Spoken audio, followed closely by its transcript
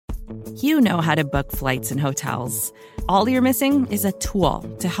You know how to book flights and hotels. All you're missing is a tool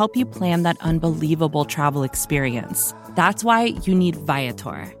to help you plan that unbelievable travel experience. That's why you need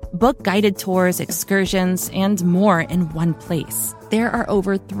Viator. Book guided tours, excursions, and more in one place. There are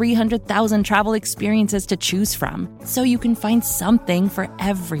over 300,000 travel experiences to choose from, so you can find something for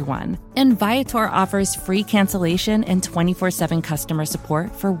everyone. And Viator offers free cancellation and 24/7 customer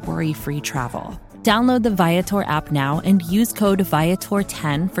support for worry-free travel. Download the Viator app now and use code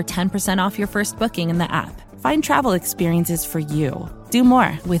Viator10 for 10% off your first booking in the app. Find travel experiences for you. Do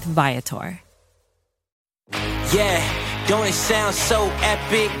more with Viator. Yeah, don't it sound so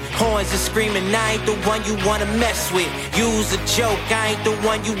epic? Horns are screaming, I ain't the one you wanna mess with. Use a joke, I ain't the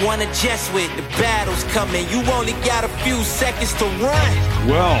one you wanna jest with. The battle's coming, you only got a few seconds to run.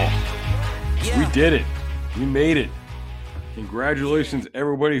 Well, we did it. We made it. Congratulations,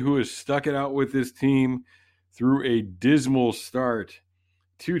 everybody who has stuck it out with this team through a dismal start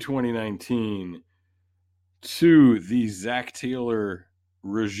to 2019, to the Zach Taylor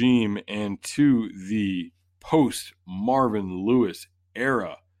regime, and to the post-Marvin Lewis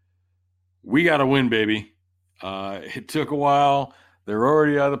era. We got to win, baby. It took a while. They're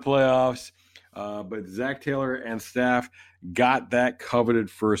already out of the playoffs, but Zach Taylor and staff got that coveted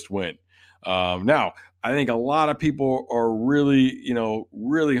first win. Now, I think a lot of people are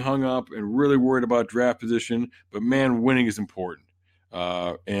really hung up and really worried about draft position, but man, winning is important.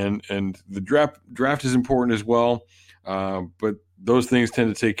 And the draft is important as well. But those things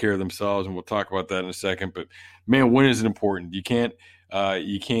tend to take care of themselves, and we'll talk about that in a second. But man, winning is important. You can't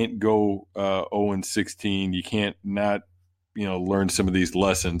go 0-16. You can't not learn some of these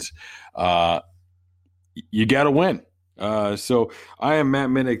lessons. You got to win. So I am Matt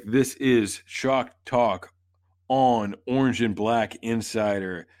Minich. This is Chalk Talk on Orange and Black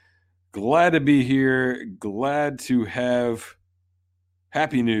Insider. Glad to be here. Glad to have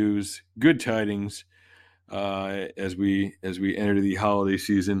happy news, good tidings as we enter the holiday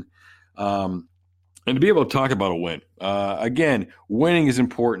season, and to be able to talk about a win. Again, winning is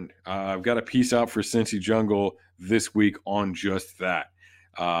important. I've got a piece out for Cincy Jungle this week on just that.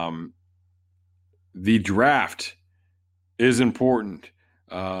 The draft is important.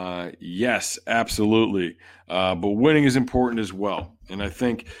 Yes, absolutely. But winning is important as well. And I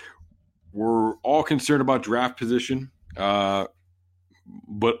think we're all concerned about draft position,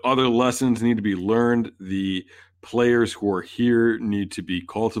 but other lessons need to be learned. The players who are here need to be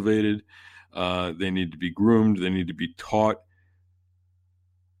cultivated. They need to be groomed. They need to be taught.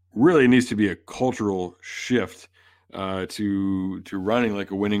 Really, it needs to be a cultural shift to running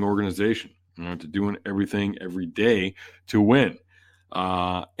like a winning organization. To doing everything every day to win.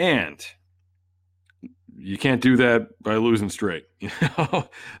 And you can't do that by losing straight.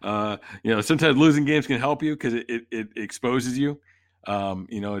 Sometimes losing games can help you because it exposes you.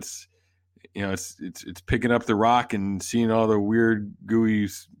 It's picking up the rock and seeing all the weird, gooey,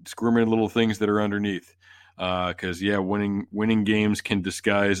 squirming little things that are underneath. Because winning games can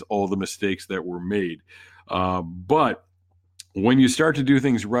disguise all the mistakes that were made. But when you start to do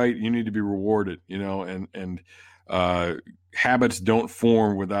things right, you need to be rewarded, and habits don't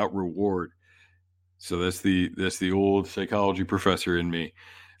form without reward. So that's the old psychology professor in me.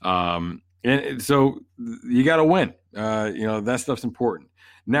 And so you got to win. That stuff's important.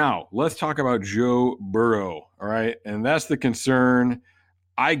 Now let's talk about Joe Burrow. All right. And that's the concern.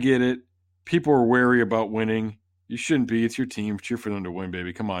 I get it. People are wary about winning. You shouldn't be. It's your team. Cheer for them to win,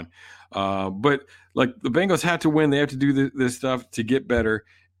 baby. Come on. But like the Bengals have to win. They have to do this stuff to get better,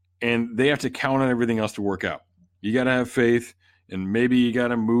 and they have to count on everything else to work out. You got to have faith, and maybe you got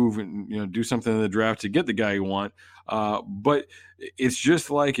to move and do something in the draft to get the guy you want. But it's just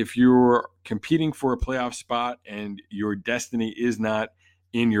like if you're competing for a playoff spot and your destiny is not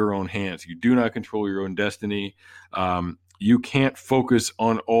in your own hands. You do not control your own destiny. You can't focus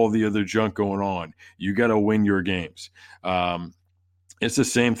on all the other junk going on. You got to win your games. It's the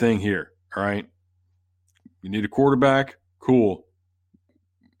same thing here. All right. You need a quarterback. Cool.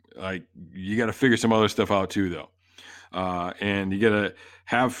 Like you got to figure some other stuff out too, though. And you got to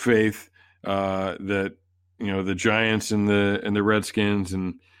have faith that the Giants and the Redskins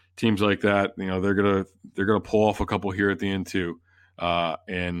and teams like that, they're gonna pull off a couple here at the end too,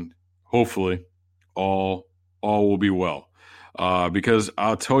 and hopefully all will be well. Because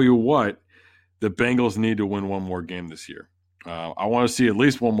I'll tell you what, the Bengals need to win one more game this year. I want to see at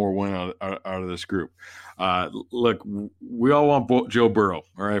least one more win out of this group. Look, we all want Joe Burrow.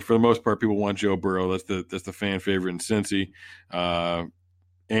 All right, for the most part, people want Joe Burrow. That's the fan favorite in Cincy.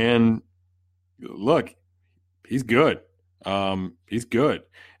 And look, he's good. He's good.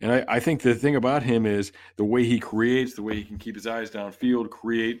 And I think the thing about him is the way he creates, the way he can keep his eyes downfield,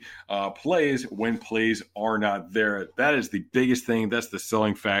 create plays when plays are not there. That is the biggest thing. That's the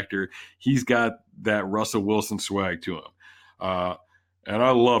selling factor. He's got that Russell Wilson swag to him. And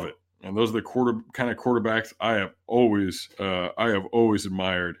I love it. And those are the kind of quarterbacks I have always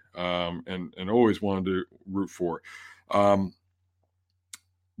admired and always wanted to root for.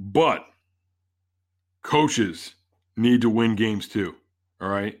 But coaches need to win games too. All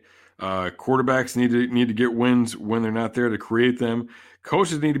right. Quarterbacks need to get wins when they're not there to create them.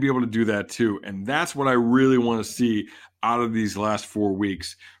 Coaches need to be able to do that too. And that's what I really want to see out of these last 4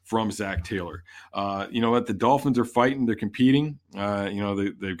 weeks from Zach Taylor. You know what? The Dolphins are fighting. They're competing.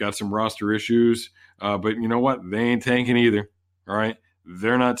 They've got some roster issues. But you know what? They ain't tanking either. All right.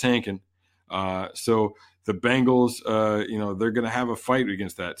 They're not tanking. So the Bengals, they're going to have a fight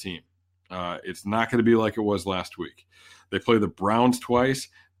against that team. It's not going to be like it was last week. They play the Browns twice.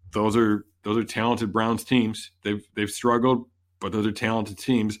 Those are talented Browns teams. They've struggled, but those are talented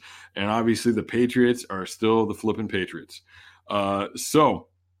teams. And obviously the Patriots are still the flipping Patriots. So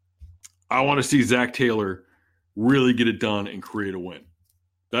I want to see Zach Taylor really get it done and create a win.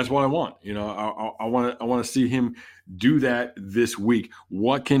 That's what I want. I want to see him do that this week.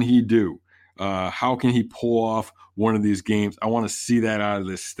 What can he do? How can he pull off one of these games? I want to see that out of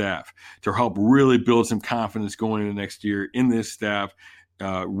this staff to help really build some confidence going into next year in this staff.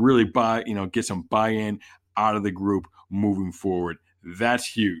 Really get some buy-in out of the group moving forward. That's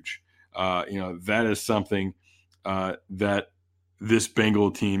huge. That is something that this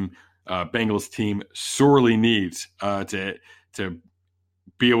Bengals team sorely needs to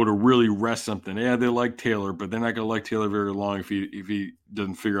be able to really rest something. Yeah, they like Taylor, but they're not going to like Taylor very long if he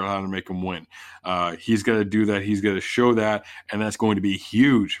doesn't figure out how to make them win. He's got to do that. He's got to show that, and that's going to be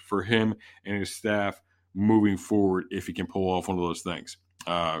huge for him and his staff moving forward if he can pull off one of those things.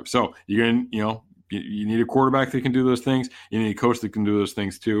 So you need a quarterback that can do those things. You need a coach that can do those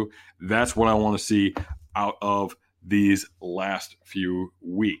things too. That's what I want to see out of these last few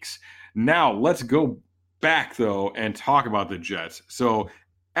weeks. Now let's go back though and talk about the Jets. So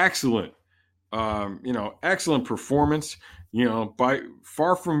excellent performance, by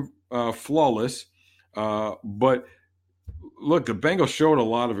far from flawless. But look, the Bengals showed a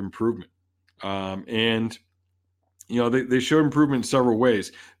lot of improvement. And they showed improvement in several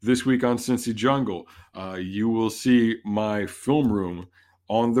ways. This week on Cincy Jungle, you will see my film room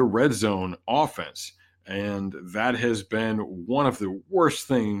on the red zone offense. And that has been one of the worst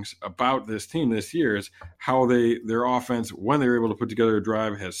things about this team this year is how their offense, when they're able to put together a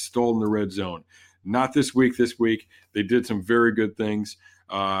drive, has stolen the red zone. Not this week. This week, they did some very good things.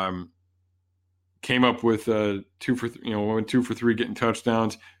 Came up with 2 for 3 getting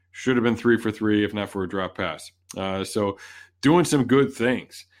touchdowns. Should have been 3 for 3 if not for a drop pass. So doing some good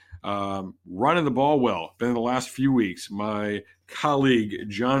things. Running the ball well. Been in the last few weeks. My colleague,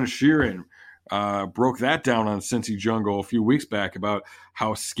 John Sheeran, broke that down on Cincy Jungle a few weeks back about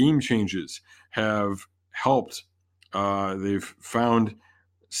how scheme changes have helped. They've found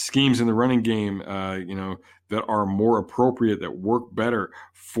schemes in the running game, that are more appropriate, that work better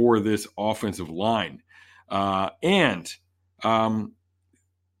for this offensive line. And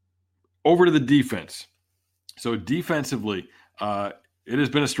over to the defense. So defensively, it has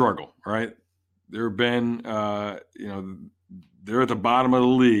been a struggle, right? There have been, they're at the bottom of the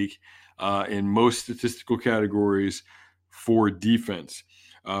league in most statistical categories for defense.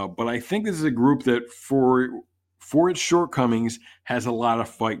 But I think this is a group that for its shortcomings has a lot of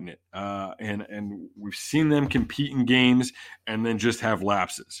fight in it. And we've seen them compete in games and then just have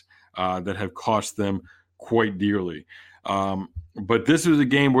lapses that have cost them quite dearly. But this was a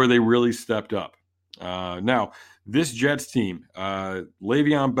game where they really stepped up. Now, this Jets team,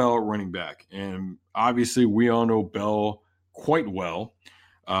 Le'Veon Bell at running back, and obviously we all know Bell quite well.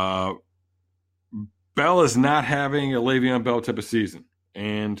 Bell is not having a Le'Veon Bell type of season,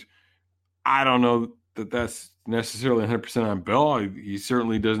 and I don't know that that's necessarily 100% on Bell. He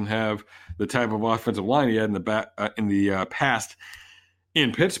certainly doesn't have the type of offensive line he had in the past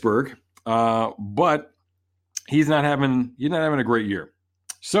in Pittsburgh, but he's not having a great year.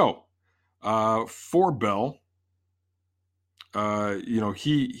 So for Bell,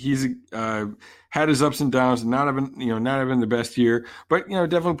 he's had his ups and downs, not having the best year, but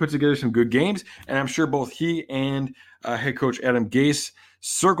definitely put together some good games. And I'm sure both he and head coach Adam Gase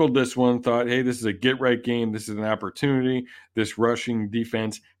circled this one, thought, hey, this is a get-right game. This is an opportunity. This rushing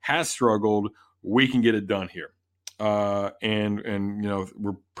defense has struggled. We can get it done here. And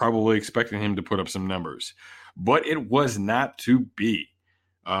we're probably expecting him to put up some numbers. But it was not to be.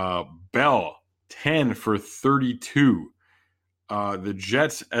 Bell, 10 for 32, The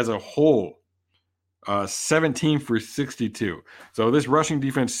Jets as a whole, 17 for 62. So this rushing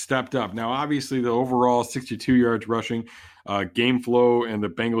defense stepped up. Now, obviously, the overall 62 yards rushing, game flow, and the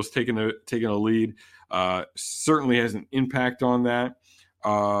Bengals taking a lead certainly has an impact on that.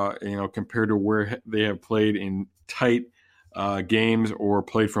 Compared to where they have played in tight games or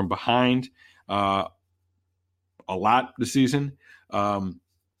played from behind a lot this season.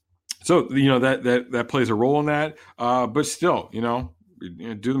 So that plays a role in that. But still, do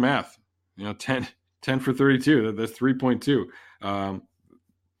the math. 10 for 32. That's 3.2.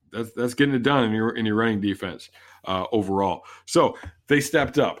 That's getting it done in your running defense overall. So they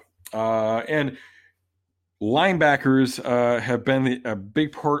stepped up, and linebackers have been a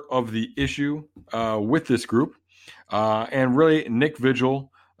big part of the issue with this group. And really, Nick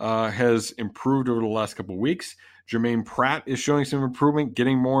Vigil has improved over the last couple of weeks. Jermaine Pratt is showing some improvement,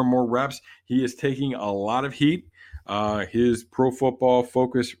 getting more and more reps. He is taking a lot of heat. His Pro Football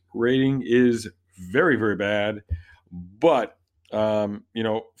Focus rating is very, very bad. But,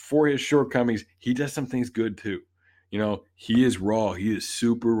 for his shortcomings, he does some things good too. He is raw. He is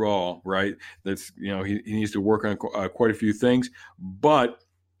super raw, right? That's, he needs to work on quite a few things. But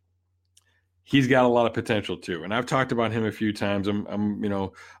he's got a lot of potential too, and I've talked about him a few times.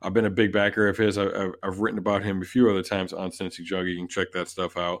 I've been a big backer of his. I've written about him a few other times on Cincy Jug. You can check that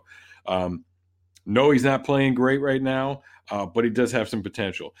stuff out. No, he's not playing great right now, but he does have some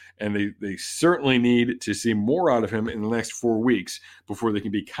potential, and they certainly need to see more out of him in the next 4 weeks before they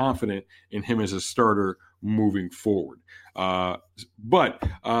can be confident in him as a starter moving forward. But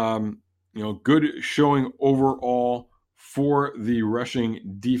good showing overall for the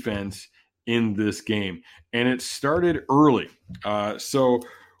rushing defense in this game, and it started early. So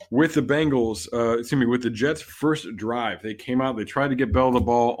with the Bengals, with the Jets' first drive, they came out, they tried to get Bell the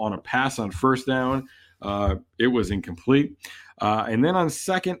ball on a pass on first down. It was incomplete. And then on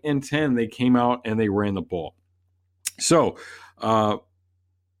 2nd and 10, they came out and they ran the ball. So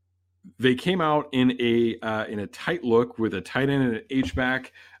they came out in a tight look with a tight end and an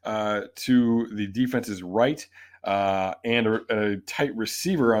H-back to the defense's right. And a tight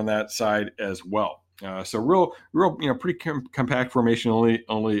receiver on that side as well. So real, pretty compact formation.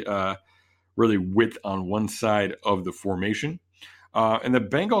 Only really width on one side of the formation. And the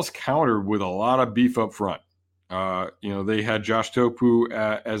Bengals countered with a lot of beef up front. They had Josh Topu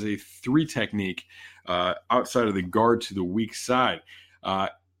as a 3 technique outside of the guard to the weak side.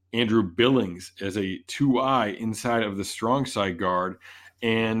 Andrew Billings as a 2-eye inside of the strong side guard.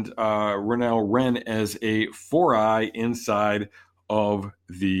 And Renell Wren as a 4-eye inside of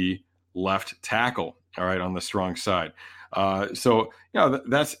the left tackle, all right, on the strong side. So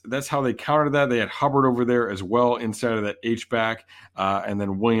that's how they countered that. They had Hubbard over there as well inside of that H-back, and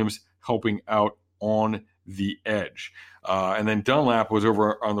then Williams helping out on the edge. And then Dunlap was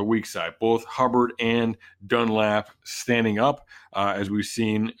over on the weak side. Both Hubbard and Dunlap standing up, as we've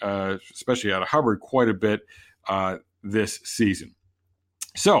seen, especially out of Hubbard, quite a bit this season.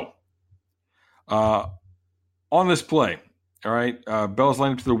 So, on this play, all right, Bell's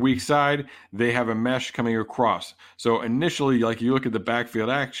lined up to the weak side. They have a mesh coming across. So initially, like you look at the backfield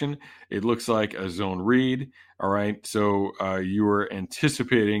action, it looks like a zone read. All right, so you were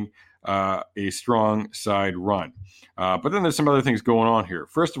anticipating a strong side run. But then there's some other things going on here.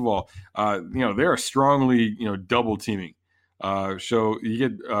 First of all, they are strongly, double teaming. So you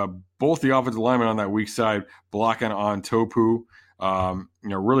get both the offensive linemen on that weak side blocking on Topu.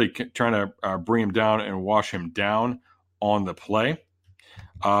 Really trying to bring him down and wash him down on the play.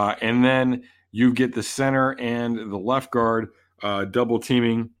 And then you get the center and the left guard double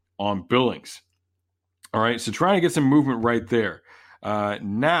teaming on Billings. All right, so trying to get some movement right there.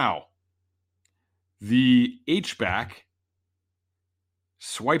 Now, the H-back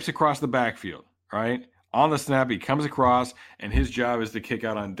swipes across the backfield, right? On the snap, he comes across, and his job is to kick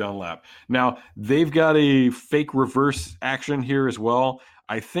out on Dunlap. Now, they've got a fake reverse action here as well.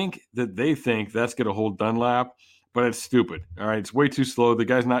 I think that they think that's going to hold Dunlap, but it's stupid. All right, it's way too slow. The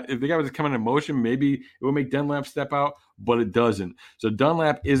guy's not. If the guy was coming in motion, maybe it would make Dunlap step out, but it doesn't. So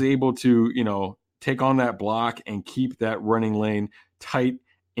Dunlap is able to, take on that block and keep that running lane tight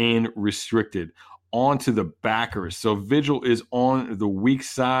and restricted onto the backers. So Vigil is on the weak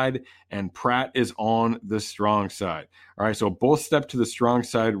side and Pratt is on the strong side. All right, so both step to the strong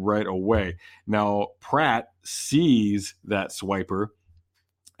side right away. Now, Pratt sees that swiper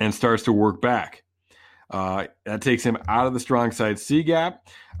and starts to work back. That takes him out of the strong side C gap.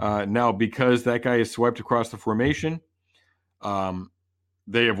 Now, because that guy is swiped across the formation,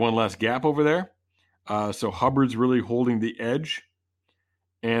 they have one less gap over there. So Hubbard's really holding the edge.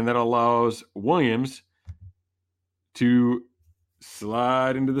 And that allows Williams to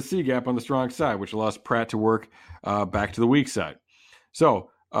slide into the C gap on the strong side, which allows Pratt to work back to the weak side. So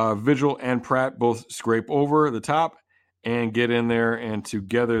Vigil and Pratt both scrape over the top and get in there, and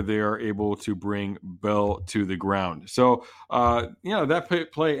together they are able to bring Bell to the ground. So, that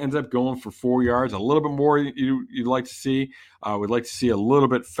play ends up going for 4 yards, a little bit more you'd like to see. We'd like to see a little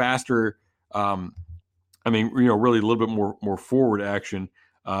bit faster, really a little bit more forward action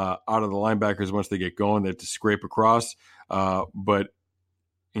out of the linebackers once they get going. They have to scrape across, but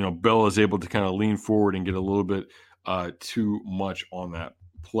Bell is able to kind of lean forward and get a little bit too much on that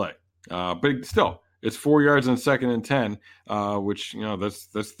play. But still, it's 4 yards on 2nd and 10, which that's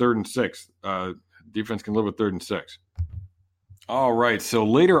 3rd and 6. Defense can live with 3rd and 6. All right, so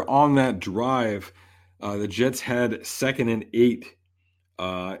later on that drive, the Jets had 2nd and 8,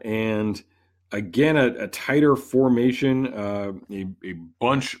 and again a tighter formation, a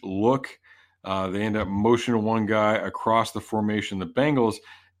bunch look. They end up motioning one guy across the formation. The Bengals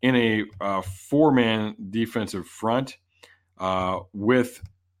in a 4-man defensive front with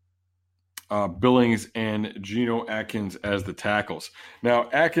Billings and Geno Atkins as the tackles. Now,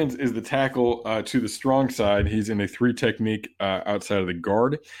 Atkins is the tackle to the strong side. He's in a 3 technique outside of the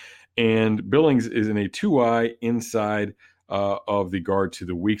guard. And Billings is in a 2-eye inside of the guard to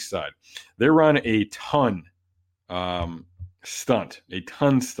the weak side. They run a ton stunt.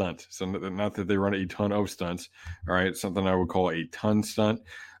 So not that they run a ton of stunts. All right, something I would call a ton stunt.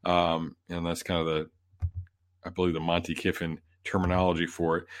 And that's kind of I believe the Monty Kiffin terminology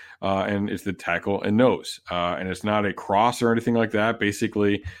for it, and it's the tackle and nose, and it's not a cross or anything like that.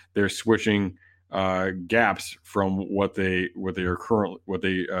 Basically, they're switching gaps from what they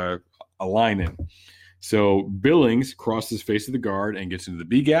align in. So Billings crosses face of the guard and gets into the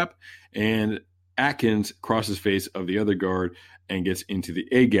B gap, and Atkins crosses face of the other guard and gets into the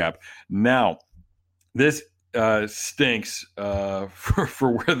A gap. Now, this stinks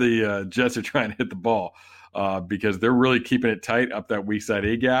for where the Jets are trying to hit the ball. Because they're really keeping it tight up that weak side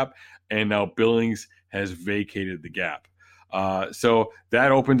A gap, and now Billings has vacated the gap. So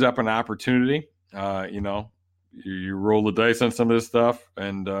that opens up an opportunity. You roll the dice on some of this stuff,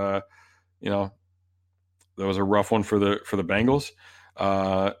 and that was a rough one for the Bengals.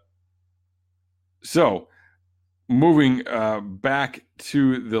 So moving back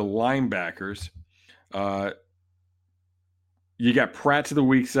to the linebackers, you got Pratt to the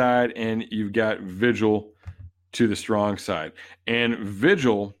weak side, and you've got Vigil to the strong side. And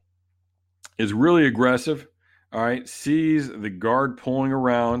Vigil is really aggressive, all right, sees the guard pulling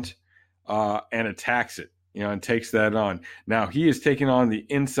around and attacks it, and takes that on. Now, he is taking on the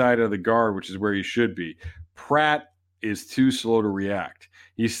inside of the guard, which is where he should be. Pratt is too slow to react.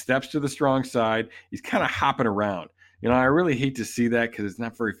 He steps to the strong side. He's kind of hopping around. I really hate to see that because it's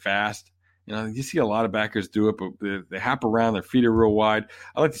not very fast. You see a lot of backers do it, but they hop around. Their feet are real wide.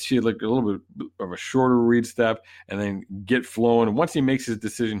 I like to see like a little bit of a shorter read step and then get flowing. And once he makes his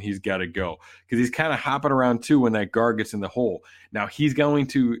decision, he's got to go because he's kind of hopping around too when that guard gets in the hole. Now he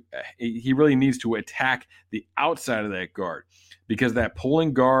really needs to attack the outside of that guard because that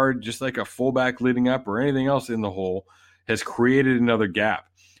pulling guard, just like a fullback leading up or anything else in the hole, has created another gap.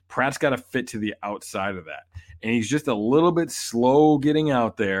 Pratt's got to fit to the outside of that. And he's just a little bit slow getting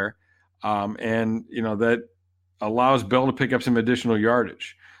out there. That allows Bell to pick up some additional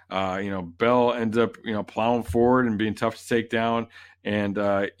yardage. Bell ends up, plowing forward and being tough to take down and,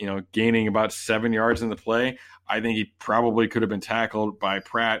 gaining about 7 yards in the play. I think he probably could have been tackled by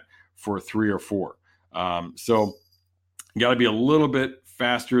Pratt for 3 or 4. So you got to be a little bit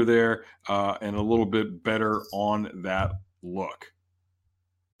faster there and a little bit better on that look.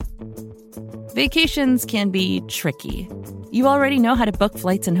 Vacations can be tricky. You already know how to book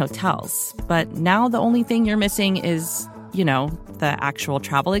flights and hotels, but now the only thing you're missing is, the actual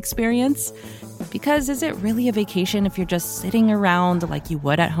travel experience. Because is it really a vacation if you're just sitting around like you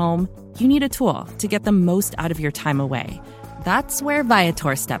would at home? You need a tool to get the most out of your time away. That's where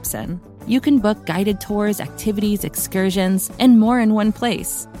Viator steps in. You can book guided tours, activities, excursions, and more in one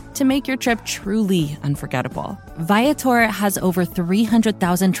place to make your trip truly unforgettable. Viator has over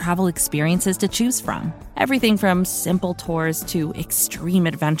 300,000 travel experiences to choose from. Everything from simple tours to extreme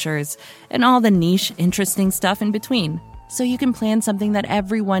adventures and all the niche, interesting stuff in between. So you can plan something that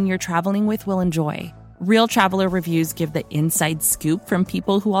everyone you're traveling with will enjoy. Real traveler reviews give the inside scoop from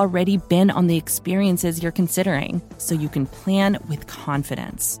people who already been on the experiences you're considering, so you can plan with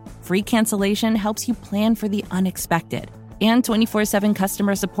confidence. Free cancellation helps you plan for the unexpected. And 24/7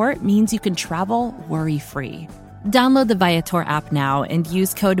 customer support means you can travel worry-free. Download the Viator app now and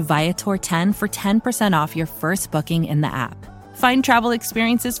use code Viator10 for 10% off your first booking in the app. Find travel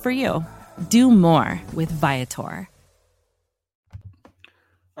experiences for you. Do more with Viator.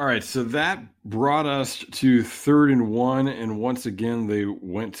 All right, so that brought us to 3rd and 1, and once again they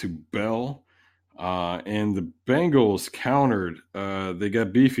went to Bell, and the Bengals countered. They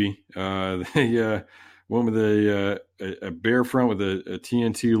got beefy. They went with a bear front with a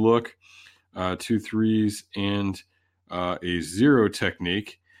TNT look, 2 threes, and a zero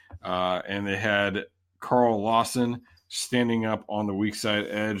technique, and they had Carl Lawson standing up on the weak side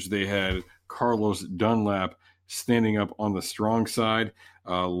edge. They had Carlos Dunlap standing up on the strong side,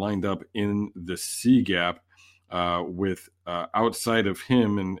 lined up in the C gap, with outside of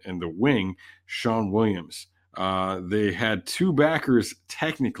him and the wing, Sean Williams. They had 2 backers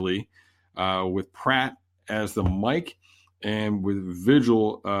technically, with Pratt as the Mike and with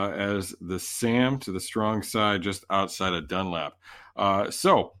Vigil as the Sam to the strong side just outside of Dunlap.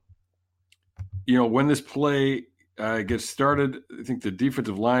 So, when this play gets started, I think the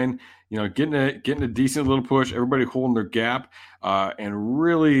defensive line, getting a decent little push, everybody holding their gap, and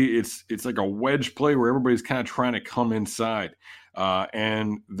really it's like a wedge play where everybody's kind of trying to come inside,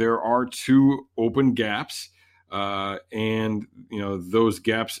 and there are 2 open gaps, and those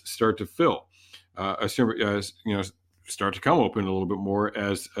gaps start to fill, start to come open a little bit more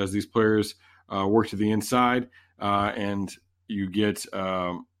as these players work to the inside, and you get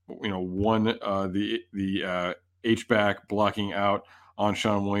the H-back blocking out on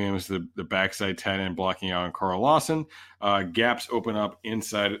Sean Williams, the backside tight end blocking out on Carl Lawson. Gaps open up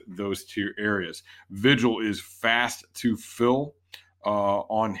inside those 2 areas. Vigil is fast to fill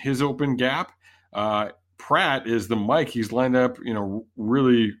on his open gap. Pratt is the Mike. He's lined up,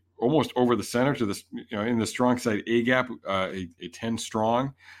 really almost over the center to this, in the strong side A gap, a 10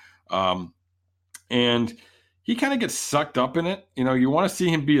 strong. And he kind of gets sucked up in it. You want to see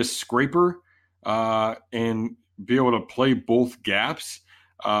him be a scraper and be able to play both gaps,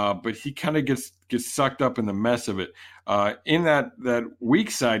 but he kind of gets sucked up in the mess of it. In that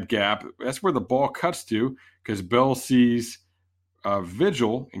weak side gap, that's where the ball cuts to, because Bell sees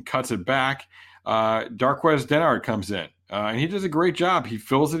Vigil and cuts it back. Darquez Denard comes in, and he does a great job. He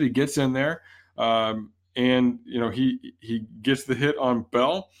fills it. He gets in there, and he gets the hit on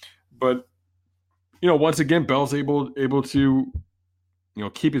Bell, but once again, Bell's able to,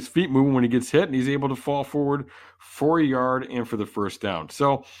 keep his feet moving when he gets hit, and he's able to fall forward for a yard and for the first down.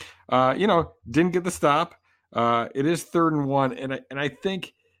 So, didn't get the stop. It is 3rd and 1, and I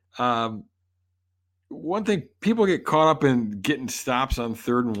think one thing, people get caught up in getting stops on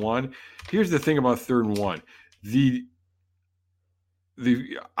 3rd and 1. Here's the thing about 3rd and 1: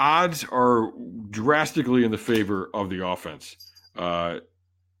 the odds are drastically in the favor of the offense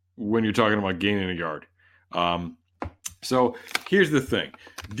when you're talking about gaining a yard. So here's the thing: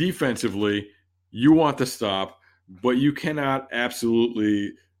 defensively, you want the stop, but you cannot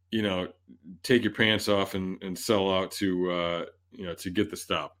absolutely, take your pants off and sell out to get the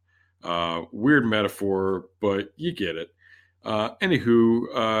stop. Weird metaphor, but you get it.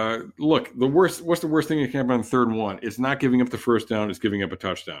 Anywho, look, what's the worst thing that can happen on 3rd and 1? It's not giving up the first down, it's giving up a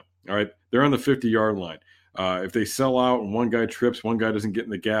touchdown. All right. They're on the 50-yard line. If they sell out and one guy trips, one guy doesn't get in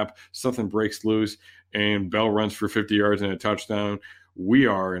the gap, something breaks loose, and Bell runs for 50 yards and a touchdown, we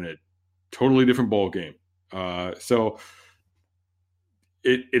are in a totally different ball game. So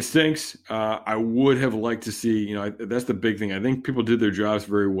it stinks. I would have liked to see, that's the big thing. I think people did their jobs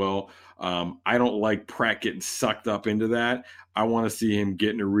very well. I don't like Pratt getting sucked up into that. I want to see him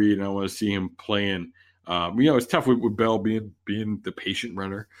getting a read, and I want to see him playing. It's tough with Bell being the patient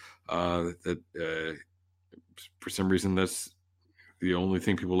runner. That for some reason, that's the only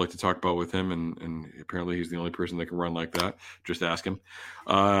thing people like to talk about with him, and apparently he's the only person that can run like that. Just ask him.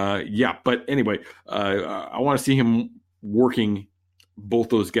 But anyway, I want to see him working both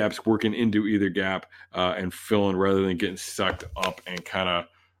those gaps, working into either gap and filling, rather than getting sucked up and kind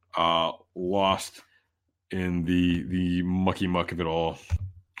of lost in the mucky muck of it all.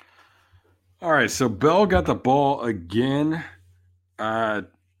 All right, so Bell got the ball again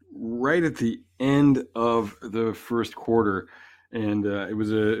right at the end of the first quarter, and it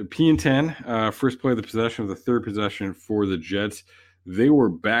was a P&10, first play of the possession, of the third possession for the Jets. They were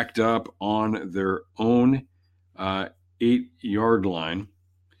backed up on their own 8-yard line,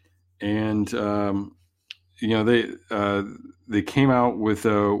 and they came out with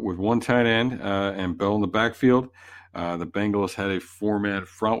one tight end and Bell in the backfield. The Bengals had a 4-man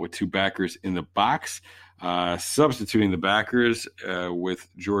front with 2 backers in the box, substituting the backers with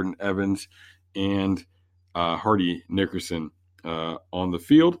Jordan Evans and Hardy Nickerson on the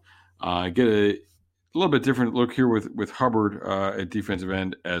field. Get a little bit different look here with Hubbard at defensive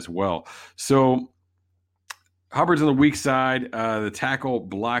end as well. So Hubbard's on the weak side. The tackle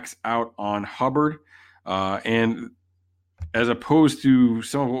blocks out on Hubbard, and as opposed to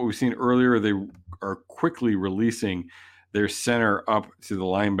some of what we've seen earlier, they are quickly releasing their center up to the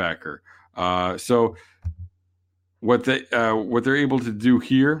linebacker. So what they're able to do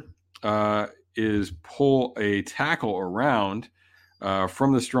here is pull a tackle around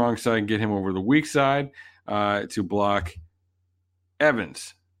from the strong side and get him over the weak side to block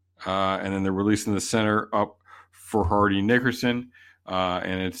Evans. And then they're releasing the center up for Hardy Nickerson.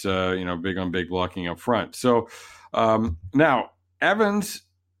 And it's, big on big blocking up front. So now Evans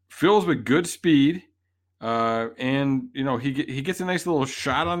fills with good speed. And, he gets a nice little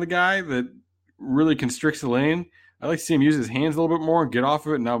shot on the guy that really constricts the lane. I like to see him use his hands a little bit more and get off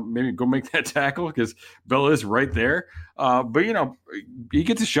of it. Now maybe go make that tackle because Bell is right there. But he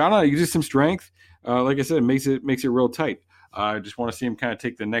gets a shot on it. He uses some strength. Like I said, it makes it real tight. I just want to see him kind of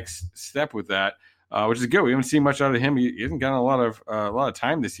take the next step with that, which is good. We haven't seen much out of him. He hasn't gotten a lot of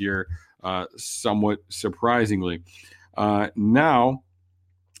time this year, somewhat surprisingly. Now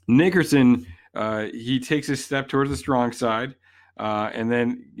Nickerson, he takes a step towards the strong side, and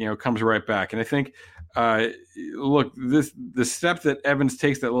then comes right back. And I think. Look, the step that Evans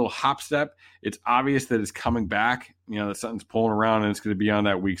takes, that little hop step, it's obvious that it's coming back. That something's pulling around and it's going to be on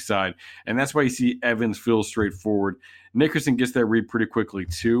that weak side. And that's why you see Evans feel straightforward. Nickerson gets that read pretty quickly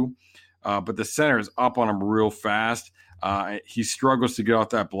too. But the center is up on him real fast. He struggles to get off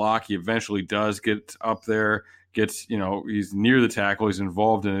that block. He eventually does get up there, he's near the tackle. He's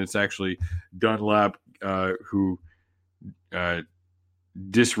involved in it. It's actually Dunlap who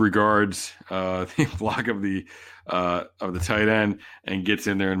disregards the block of the tight end and gets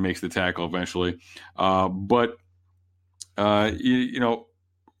in there and makes the tackle eventually. But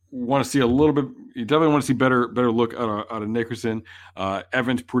want to see a little bit. You definitely want to see better look out of Nickerson.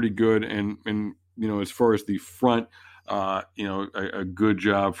 Evans pretty good, and as far as the front, a good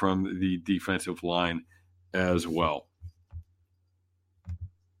job from the defensive line as well.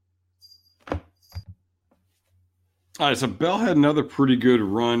 All right, so Bell had another pretty good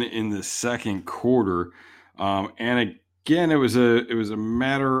run in the second quarter, and again, it was a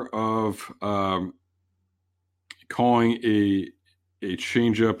matter of calling a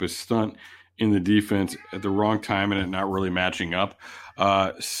change up, a stunt in the defense at the wrong time, and it not really matching up.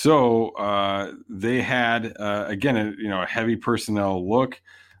 So they had again a heavy personnel look.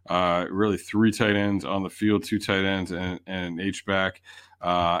 Really 3 tight ends on the field, 2 tight ends and an H-back.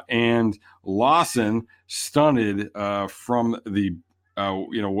 And Lawson stunted from the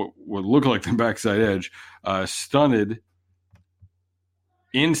what looked like the backside edge, stunted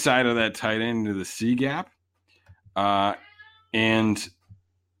inside of that tight end into the C gap, and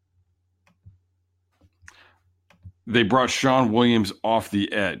they brought Sean Williams off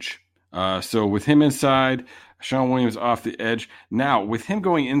the edge. So with him inside, Sean Williams off the edge. Now, with him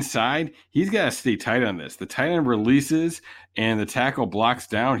going inside, he's got to stay tight on this. The tight end releases and the tackle blocks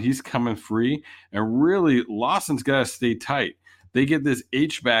down. He's coming free. And really, Lawson's got to stay tight. They get this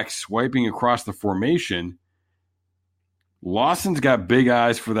H-back swiping across the formation. Lawson's got big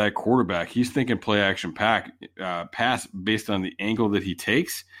eyes for that quarterback. He's thinking play action pass based on the angle that he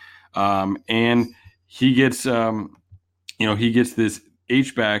takes. And he gets, he gets this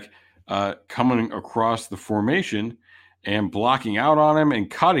H-back coming across the formation and blocking out on him and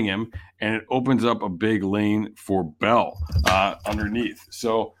cutting him, and it opens up a big lane for Bell underneath.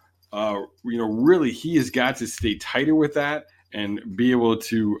 So, really he has got to stay tighter with that and be able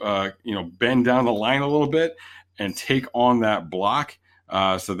to, bend down the line a little bit and take on that block.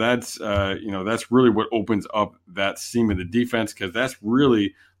 So that's really what opens up that seam of the defense, because that's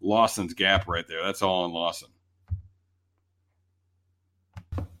really Lawson's gap right there. That's all on Lawson.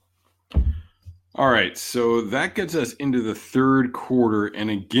 All right, so that gets us into the third quarter. And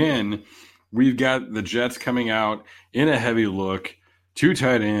again, we've got the Jets coming out in a heavy look, 2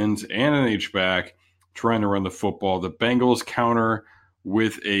 tight ends and an H-back trying to run the football. The Bengals counter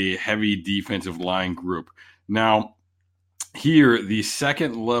with a heavy defensive line group. Now, here, the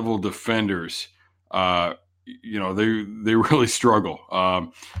second-level defenders, they really struggle.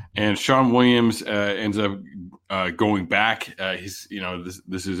 And Sean Williams ends up going back. This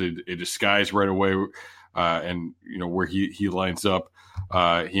is a disguise right away, and where he lines up,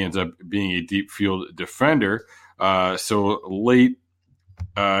 he ends up being a deep field defender. So late,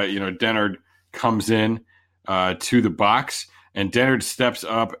 Dennard comes in to the box, and Dennard steps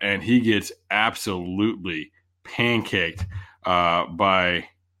up, and he gets absolutely pancaked by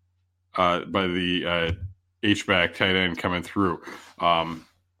the H-back tight end coming through.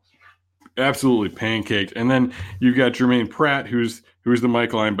 Absolutely pancaked. And then you've got Jermaine Pratt, who's the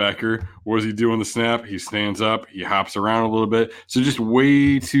Mike linebacker. What does he do on the snap? He stands up, he hops around a little bit. So just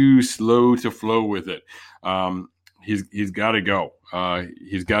way too slow to flow with it. he's got to go.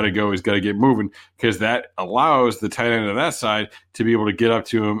 He's got to go. He's got to get moving because that allows the tight end of that side to be able to get up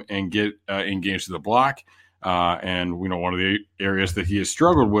to him and get engaged to the block. And we know one of the areas that he has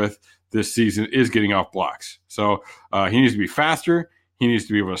struggled with this season is getting off blocks. So he needs to be faster. He needs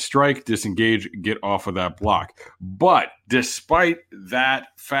to be able to strike, disengage, get off of that block. But despite that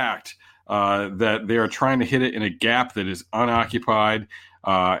fact that they are trying to hit it in a gap that is unoccupied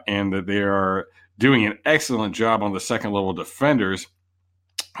and that they are doing an excellent job on the second level defenders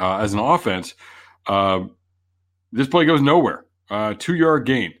as an offense, this play goes nowhere. 2-yard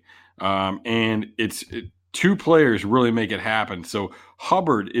gain. And two players really make it happen. So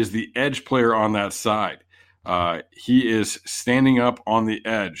Hubbard is the edge player on that side. He is standing up on the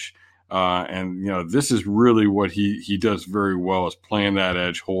edge. And this is really what he does very well, is playing that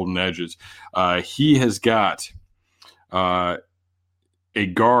edge, holding edges. He has got a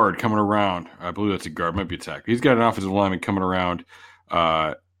guard coming around. I believe that's a guard, might be a tackle. He's got an offensive lineman coming around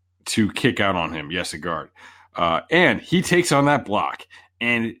to kick out on him. Yes, a guard. And he takes on that block,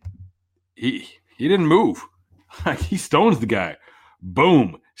 and he didn't move. He stones the guy.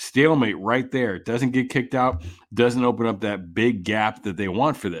 Boom. Stalemate right there. Doesn't get kicked out. Doesn't open up that big gap that they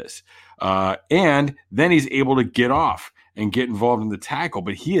want for this. And then he's able to get off and get involved in the tackle.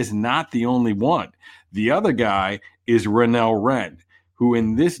 But he is not the only one. The other guy is Rennell Wren, who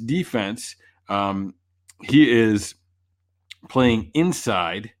in this defense, he is playing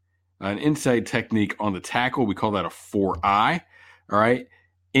inside, an inside technique on the tackle. We call that a 4-eye. All right.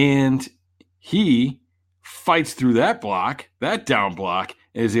 And he fights through that block, that down block,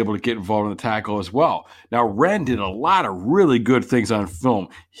 and is able to get involved in the tackle as well. Now, Wren did a lot of really good things on film.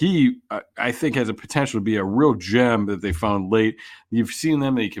 He, I think, has a potential to be a real gem that they found late. You've seen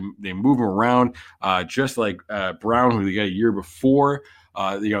them; they move him around, just like Brown, who they got a year before.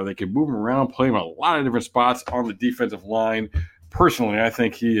 They can move him around, play him a lot of different spots on the defensive line. Personally, I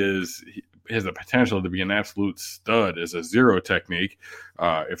think he has the potential to be an absolute stud as a zero technique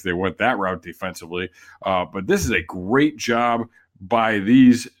if they went that route defensively. But this is a great job by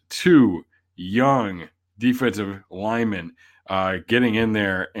these two young defensive linemen getting in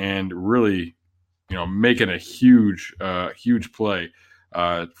there and really, making a huge play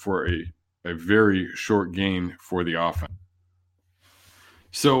for a very short gain for the offense.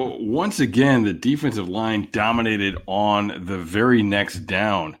 So once again, the defensive line dominated on the very next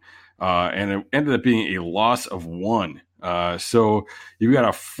down, and it ended up being a loss of 1. So you've got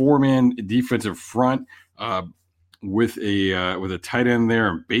a 4-man defensive front with a tight end there,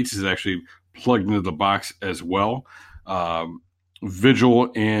 and Bates is actually plugged into the box as well.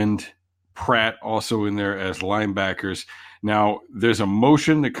 Vigil and Pratt also in there as linebackers. Now there's a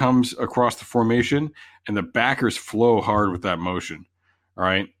motion that comes across the formation, and the backers flow hard with that motion. All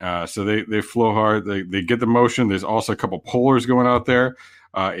right. So they flow hard. They get the motion. There's also a couple pullers going out there.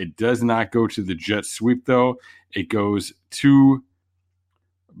 It does not go to the jet sweep, though. It goes to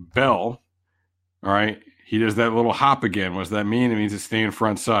Bell. All right. He does that little hop again. What does that mean? It means it's staying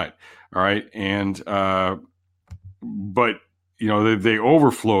front side. All right. And, but, they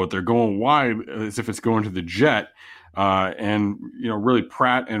overflow it. They're going wide as if it's going to the jet. And, really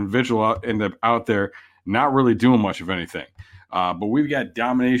Pratt and Vigil end up out there not really doing much of anything. But we've got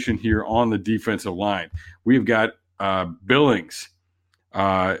domination here on the defensive line. We've got Billings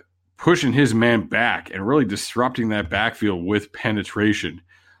pushing his man back and really disrupting that backfield with penetration.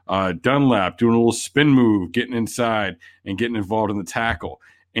 Dunlap doing a little spin move, getting inside and getting involved in the tackle.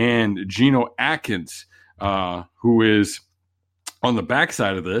 And Geno Atkins, who is on the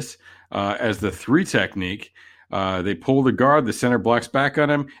backside of this as the 3 technique. They pull the guard, the center blocks back on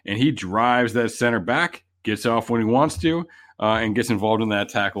him, and he drives that center back, gets off when he wants to, and gets involved in that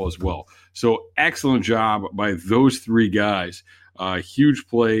tackle as well. So excellent job by those 3 guys. Huge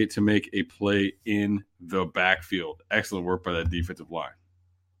play to make a play in the backfield. Excellent work by that defensive line.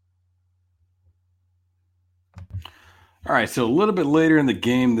 All right, so a little bit later in the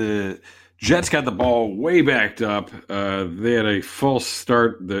game, the Jets got the ball way backed up. They had a false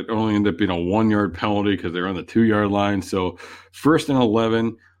start that only ended up being a 1-yard penalty because they're on the 2-yard line. So 1st and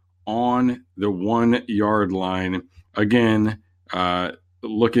 11 on the 1-yard line. Again,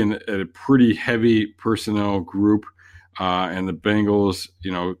 looking at a pretty heavy personnel group, and the Bengals,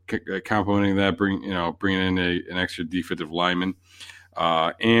 complementing that, bringing in an extra defensive lineman,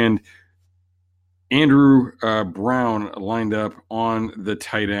 and Andrew Brown lined up on the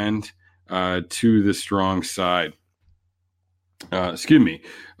tight end to the strong side. Really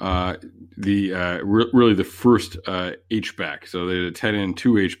the first H-back. So they had a tight end,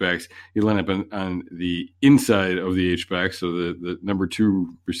 2 H-backs. He lined up on the inside of the H-back, so the number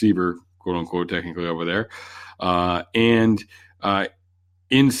 2 receiver, quote unquote, technically over there. And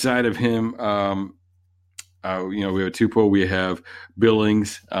inside of him, we have Tupou, we have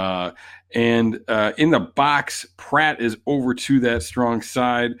Billings, and in the box, Pratt is over to that strong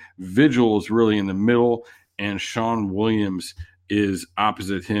side. Vigil is really in the middle, and Sean Williams is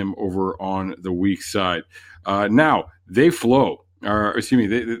opposite him over on the weak side. Now they flow, or excuse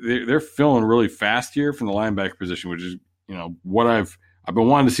me, they're filling really fast here from the linebacker position, which is what I've been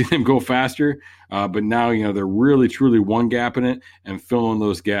wanting to see them go faster, but now they're really truly one gapping it and filling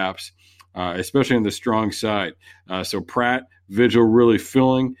those gaps. Especially on the strong side. So Pratt, Vigil really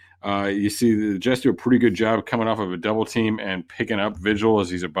filling. You see the Jets do a pretty good job coming off of a double team and picking up Vigil as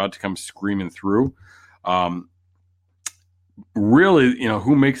he's about to come screaming through. Really,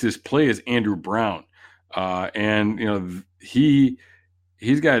 who makes this play is Andrew Brown. And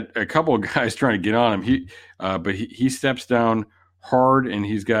he's got a couple of guys trying to get on him. But he steps down hard, and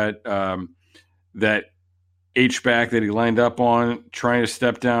he's got that H-back that he lined up on, trying to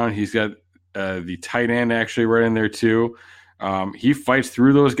step down. He's got the tight end actually right in there too. He fights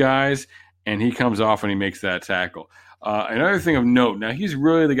through those guys, and he comes off and he makes that tackle. Another thing of note, now he's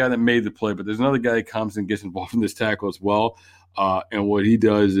really the guy that made the play, but there's another guy that comes and gets involved in this tackle as well. And what he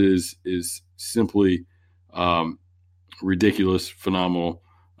does is simply ridiculous, phenomenal,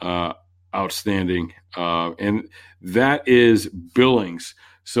 outstanding. And that is Billings.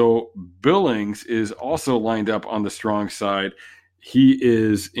 So Billings is also lined up on the strong side. He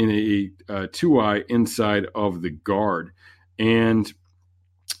is in a 2-eye inside of the guard. And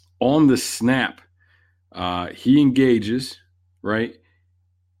on the snap, he engages, right?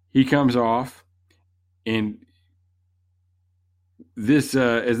 He comes off, and this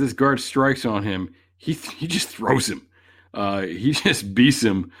as this guard strikes on him, he just throws him. He just beats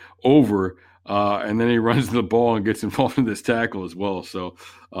him over, and then he runs the ball and gets involved in this tackle as well. So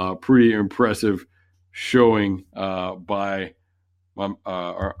pretty impressive showing by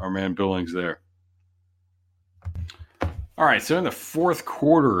our man Billings there. All right, so in the fourth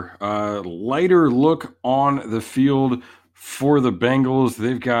quarter, lighter look on the field for the Bengals.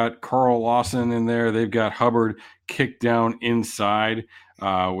 They've got Carl Lawson in there. They've got Hubbard kicked down inside,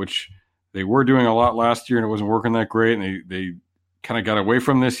 which they were doing a lot last year, and it wasn't working that great. And they kind of got away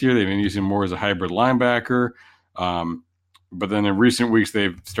from this year. They've been using more as a hybrid linebacker. But then in recent weeks,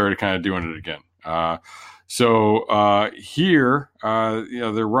 they've started kind of doing it again. So here,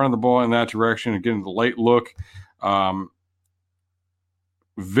 they're running the ball in that direction and getting the light look.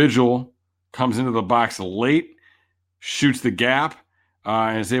 Vigil comes into the box late, shoots the gap,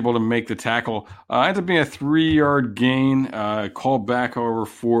 and is able to make the tackle. Ends up being a 3-yard gain, called back, however,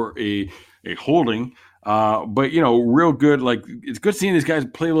 for a holding. But, real good. Like, it's good seeing these guys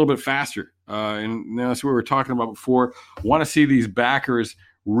play a little bit faster. And that's what we were talking about before. Want to see these backers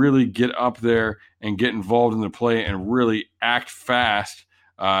really get up there and get involved in the play and really act fast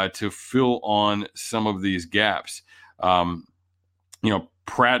to fill on some of these gaps.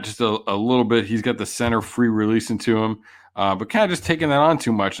 Pratt just a little bit. He's got the center free releasing to him, but kind of just taking that on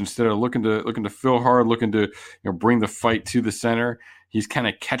too much instead of looking to fill hard, looking to bring the fight to the center. He's kind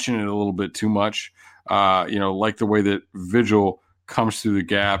of catching it a little bit too much. Like the way that Vigil comes through the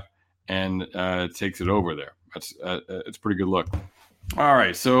gap and takes it over there. It's a pretty good look. All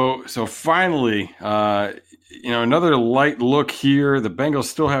right, so finally, another light look here. The Bengals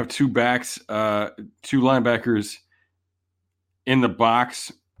still have two linebackers in the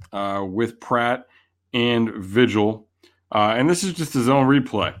box with Pratt and Vigil, and this is just a zone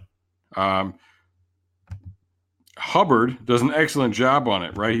replay. Hubbard does an excellent job on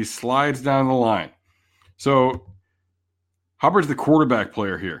it, right? He slides down the line. So Hubbard's the quarterback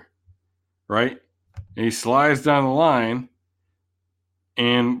player here, right? And he slides down the line,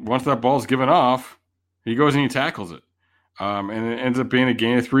 and once that ball's given off, he goes and he tackles it. And it ends up being a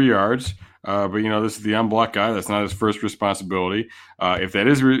gain of 3 yards. But this is the unblocked guy. That's not his first responsibility. If that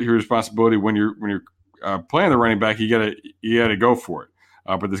is your responsibility when you're playing the running back, you gotta go for it.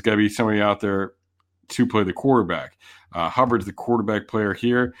 But there's got to be somebody out there to play the quarterback. Hubbard's the quarterback player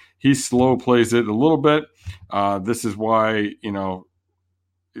here. He slow plays it a little bit. This is why if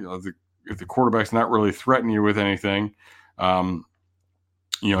the quarterback's not really threatening you with anything, you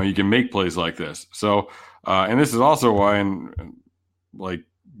can make plays like this. So, and this is also why,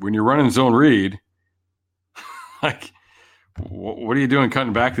 when you're running zone read, what are you doing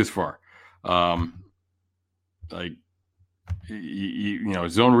cutting back this far? Zone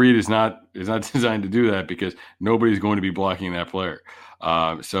read is not designed to do that because nobody's going to be blocking that player.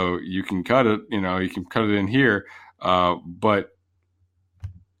 So you can cut it, you can cut it in here, but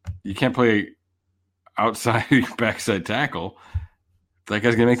you can't play outside backside tackle. That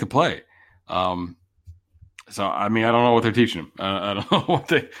guy's going to make the play. So, I mean, I don't know what they're teaching him. I don't know what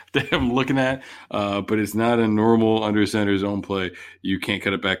they have him looking at, but it's not a normal under center zone play. You can't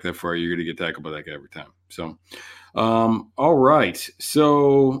cut it back that far. You're going to get tackled by that guy every time. So, all right.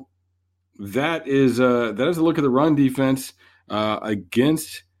 So that is a look at the run defense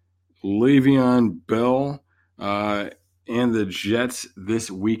against Le'Veon Bell and the Jets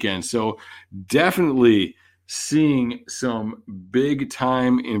this weekend. So definitely seeing some big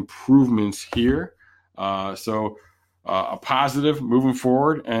time improvements here. So a positive moving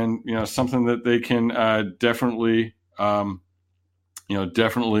forward, and something that they can definitely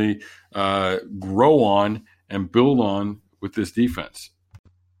grow on and build on with this defense.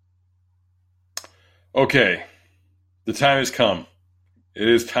 Okay, the time has come. It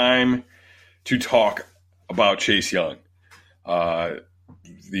is time to talk about Chase Young. The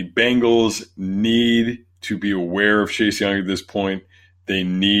Bengals need to be aware of Chase Young at this point. They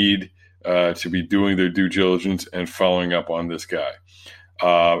need to be doing their due diligence and following up on this guy.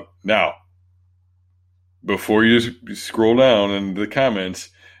 Now, before you scroll down in the comments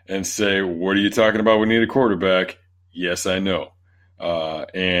and say, what are you talking about? We need a quarterback. Yes, I know.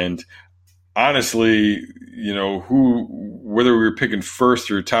 And honestly, whether we were picking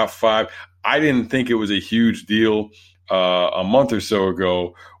first or top 5, I didn't think it was a huge deal a month or so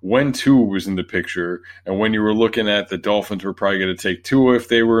ago when Tua was in the picture, and when you were looking at the Dolphins were probably going to take Tua if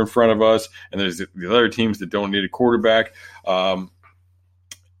they were in front of us, and there's the other teams that don't need a quarterback. But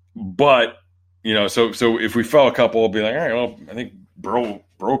so if we fell a couple, I'll be like, all right, well, I think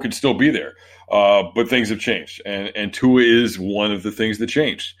Burrow could still be there. But things have changed, and Tua is one of the things that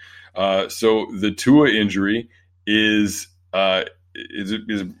changed. So the Tua injury is a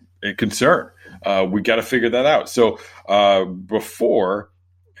concern. We got to figure that out. So before,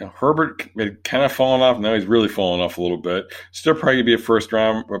 Herbert had kind of fallen off. Now he's really fallen off a little bit. Still probably going to be a first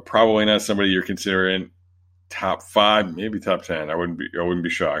round, but probably not somebody you're considering top 5, maybe top 10. I wouldn't be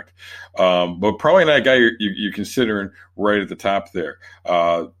shocked. But probably not a guy you're considering right at the top there.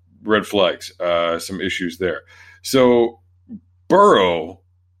 Red flags, some issues there. So Burrow,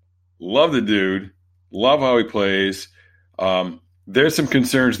 love the dude, love how he plays. There's some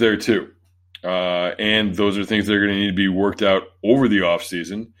concerns there too. And those are things that are going to need to be worked out over the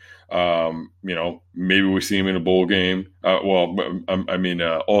offseason. Maybe we see him in a bowl game.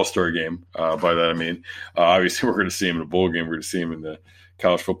 All-star game. By that I mean, obviously we're going to see him in a bowl game. We're going to see him in the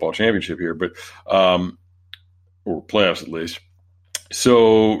college football championship here, but or playoffs at least.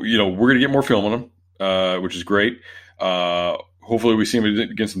 So, we're going to get more film on him, which is great. Hopefully we see him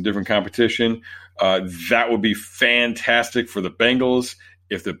against some different competition. That would be fantastic for the Bengals.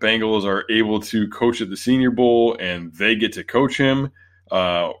 If the Bengals are able to coach at the Senior Bowl and they get to coach him,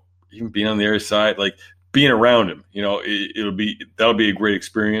 even being on the other side, like being around him, that'll be a great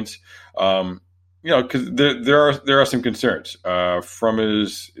experience. Because there are some concerns from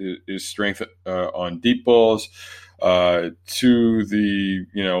his strength on deep balls to the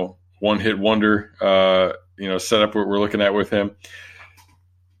one-hit wonder setup we're looking at with him.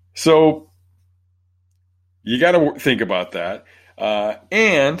 So you got to think about that.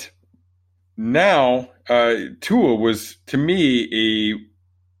 And now Tua was, to me,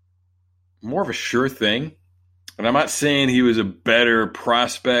 more of a sure thing. And I'm not saying he was a better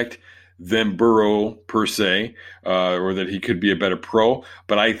prospect than Burrow per se, or that he could be a better pro.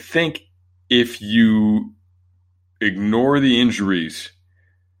 But I think if you ignore the injuries,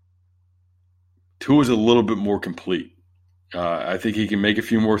 Tua's a little bit more complete. I think he can make a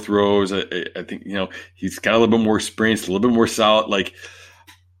few more throws. I think, he's got a little bit more experience, a little bit more solid. Like,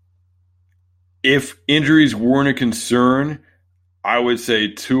 if injuries weren't a concern, I would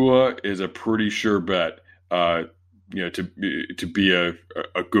say Tua is a pretty sure bet, to be a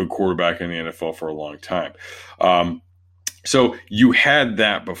good quarterback in the NFL for a long time. So you had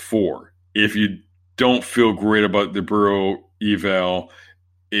that before. If you don't feel great about the Burrow eval,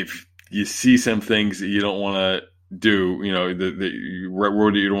 if you see some things that you don't want to do, the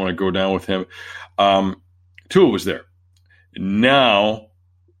road that you don't want to go down with him, Tua was there. Now,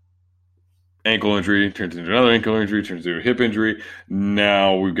 ankle injury turns into another ankle injury, turns into a hip injury.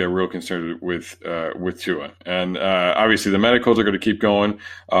 Now we've got real concern with Tua, and obviously the medicals are going to keep going.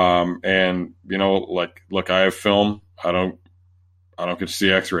 And look, I have film. I don't get to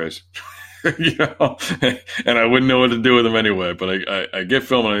see X-rays. And I wouldn't know what to do with them anyway, but I get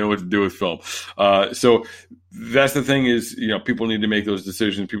film and I know what to do with film. So that's the thing is, people need to make those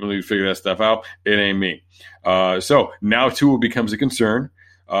decisions. People need to figure that stuff out. It ain't me. So now Tua becomes a concern.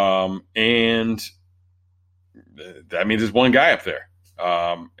 And that means there's one guy up there.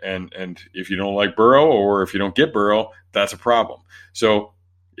 And if you don't like Burrow, or if you don't get Burrow, that's a problem. So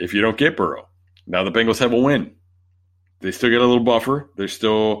if you don't get Burrow. Now the Bengals have a win. They still get a little buffer. They're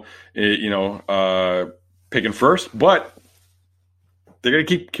still, picking first, but they're going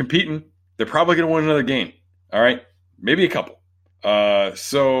to keep competing. They're probably going to win another game. All right, maybe a couple.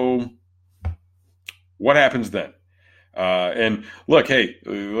 So what happens then? And look, hey,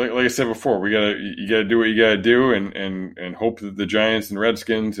 like I said before, you gotta do what you gotta do, and hope that the Giants and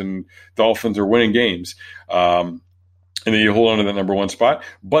Redskins and Dolphins are winning games, and then you hold on to the number one spot.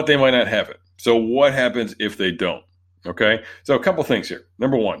 But they might not have it. So what happens if they don't? Okay, so a couple things here.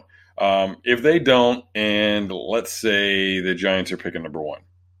 Number one, if they don't, and let's say the Giants are picking number one,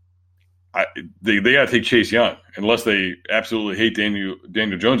 they got to take Chase Young, unless they absolutely hate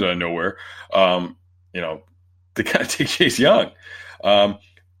Daniel Jones out of nowhere. They got to take Chase Young.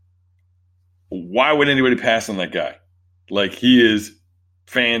 Why would anybody pass on that guy? Like, he is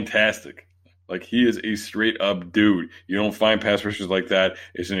fantastic. Like, he is a straight up dude. You don't find pass rushers like that.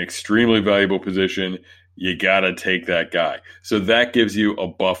 It's an extremely valuable position. You got to take that guy. So that gives you a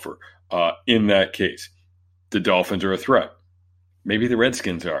buffer in that case. The Dolphins are a threat. Maybe the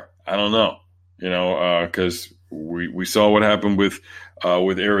Redskins are. I don't know. Because we saw what happened with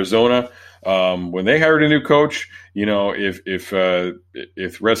Arizona when they hired a new coach. If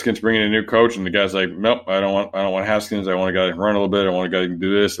Redskins bring in a new coach and the guy's like, nope, I don't want Haskins. I want a guy to run a little bit. I want a guy who can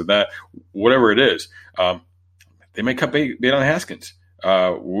do this or that, whatever it is. They may cut bait on Haskins.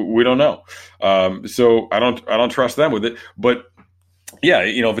 We don't know. So I don't trust them with it. But yeah,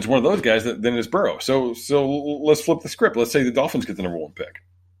 if it's one of those guys, then it's Burrow. So let's flip the script. Let's say the Dolphins get the number one pick.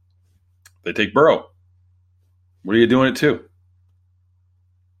 They take Burrow. What are you doing at 2?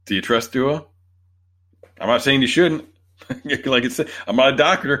 Do you trust Tua? I'm not saying you shouldn't. Like it's, I'm not a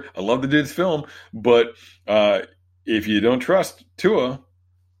doctor. I love to do this film, but if you don't trust Tua,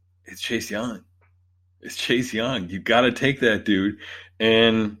 it's Chase Young. It's Chase Young. You got to take that dude,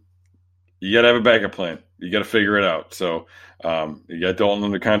 and you got to have a backup plan. You got to figure it out. So you got Dalton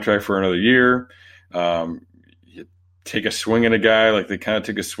under contract for another year. You take a swing at a guy like they kind of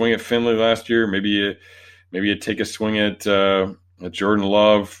took a swing at Finley last year. Maybe you take a swing at Jordan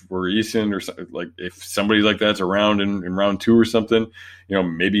Love or Eason, or something. Like if somebody like that's around in round 2 or something,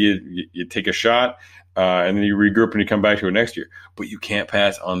 maybe you take a shot and then you regroup and you come back to it next year. But you can't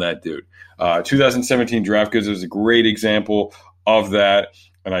pass on that dude. 2017 draft gives us a great example of that.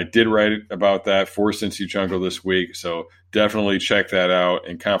 And I did write about that for Cincy Jungle this week. So definitely check that out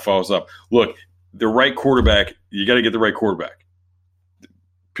and kind of follows up. Look, the right quarterback, you got to get the right quarterback,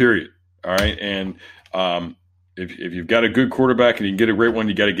 period. All right. And if you've got a good quarterback and you can get a great one,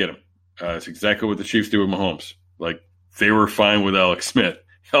 you got to get him. It's exactly what the Chiefs do with Mahomes. Like, they were fine with Alex Smith.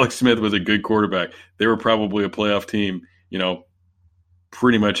 Alex Smith was a good quarterback. They were probably a playoff team,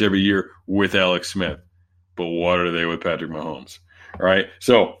 pretty much every year with Alex Smith. But what are they with Patrick Mahomes? All right.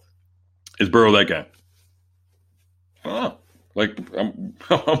 So is Burrow that guy? I don't know. Like,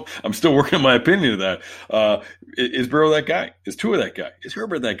 I'm still working on my opinion of that. Is Burrow that guy? Is Tua that guy? Is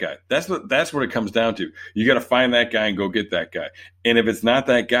Herbert that guy? That's what it comes down to. You got to find that guy and go get that guy. And if it's not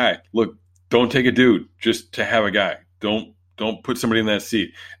that guy, look, don't take a dude just to have a guy. Don't put somebody in that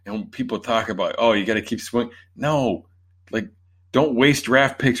seat. And when people talk about, oh, you got to keep swinging. No, like, don't waste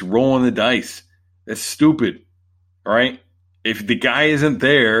draft picks rolling the dice. That's stupid. All right. If the guy isn't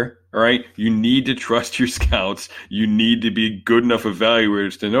there, all right, you need to trust your scouts. You need to be good enough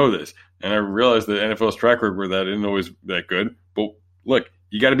evaluators to know this. And I realize that NFL's track record with that isn't always that good. But look,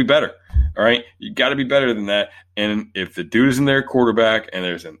 you got to be better. All right, you got to be better than that. And if the dude isn't their quarterback and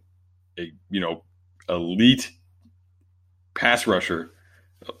there's a elite pass rusher,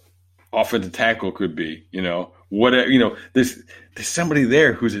 offensive tackle could be, there's somebody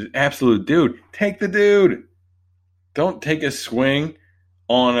there who's an absolute dude. Take the dude. Don't take a swing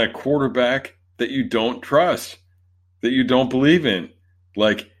on a quarterback that you don't trust, that you don't believe in.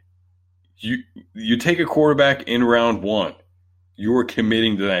 Like, you take a quarterback in round 1, you are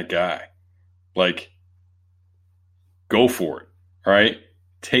committing to that guy. Like, go for it. All right?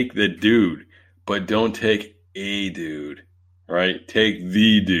 Take the dude, but don't take a dude. All right? Take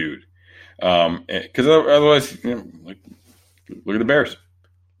the dude. Because otherwise, look at the Bears.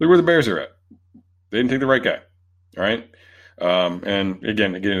 Look where the Bears are at. They didn't take the right guy. All right. And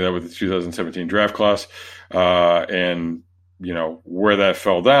again, getting to that with the 2017 draft class, and where that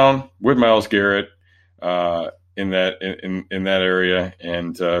fell down with Myles Garrett in that area,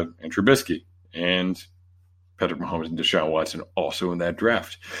 and Trubisky and Patrick Mahomes and Deshaun Watson also in that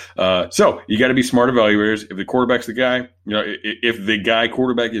draft. So you got to be smart evaluators. If the quarterback's the guy, if the guy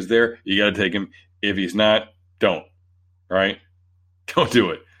quarterback is there, you got to take him. If he's not, don't. All right, don't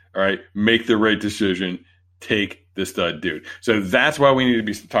do it. All right, make the right decision. Take this dude. So that's why we need to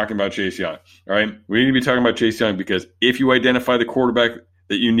be talking about Chase Young. All right. We need to be talking about Chase Young because if you identify the quarterback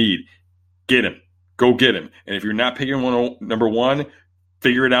that you need, get him. Go get him. And if you're not picking number one,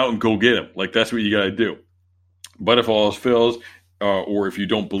 figure it out and go get him. Like, that's what you got to do. But if all else fails, or if you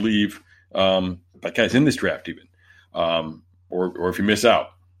don't believe that guy's in this draft even, or if you miss out,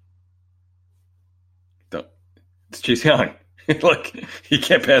 it's Chase Young. Like, you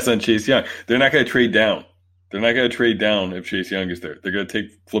can't pass on Chase Young. They're not going to trade down. They're not going to trade down if Chase Young is there. They're going to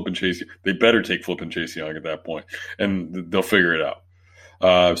take flipping Chase. They better take flipping Chase Young at that point, and they'll figure it out.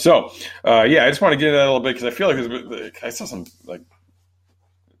 I just want to get into that a little bit because I feel like I saw some like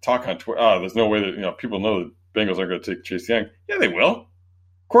talk on Twitter. There's no way that people know that Bengals aren't going to take Chase Young. Yeah, they will.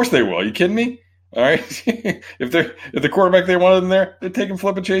 Of course they will. Are you kidding me? All right. if the quarterback they wanted in there, they're taking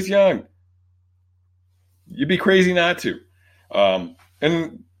flipping Chase Young. You'd be crazy not to.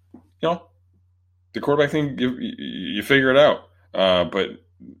 And the quarterback thing, you figure it out. But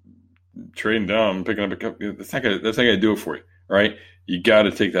trading down, picking up a couple, that's not gonna do it for you. All right, you got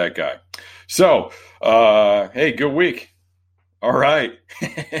to take that guy. So, hey, good week. All right,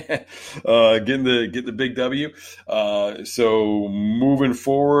 getting the big W. So moving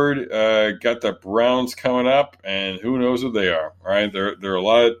forward, got the Browns coming up, and who knows what they are. All right, they're a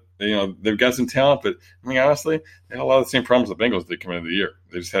lot. They've got some talent, but I mean, honestly, they had a lot of the same problems the Bengals did coming into the year.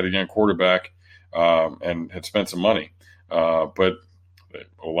 They just had a young quarterback and had spent some money, but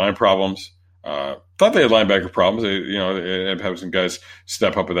O-line problems. Thought they had linebacker problems. They ended up having some guys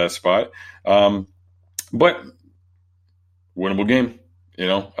step up at that spot, but winnable game. And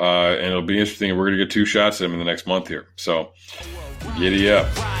it'll be interesting. We're going to get 2 shots at them in the next month here. So, giddy up.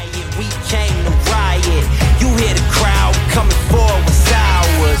 We came to riot. You hear the crowd coming forward with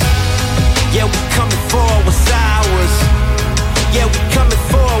ours. Yeah, we coming forward with ours. Yeah, we coming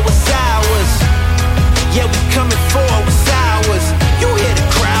forward with ours. Yeah, we coming forward with ours. You hear the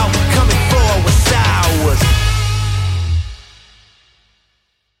crowd coming forward with ours.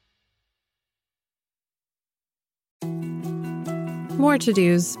 More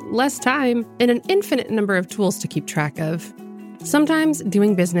to-dos, less time, and an infinite number of tools to keep track of. Sometimes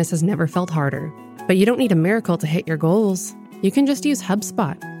doing business has never felt harder, but you don't need a miracle to hit your goals. You can just use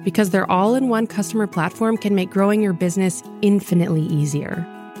HubSpot, because their all-in-one customer platform can make growing your business infinitely easier.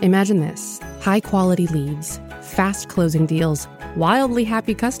 Imagine this: high-quality leads, fast closing deals, wildly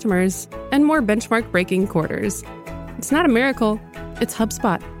happy customers, and more benchmark-breaking quarters. It's not a miracle, it's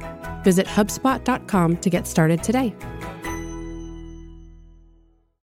HubSpot. Visit HubSpot.com to get started today.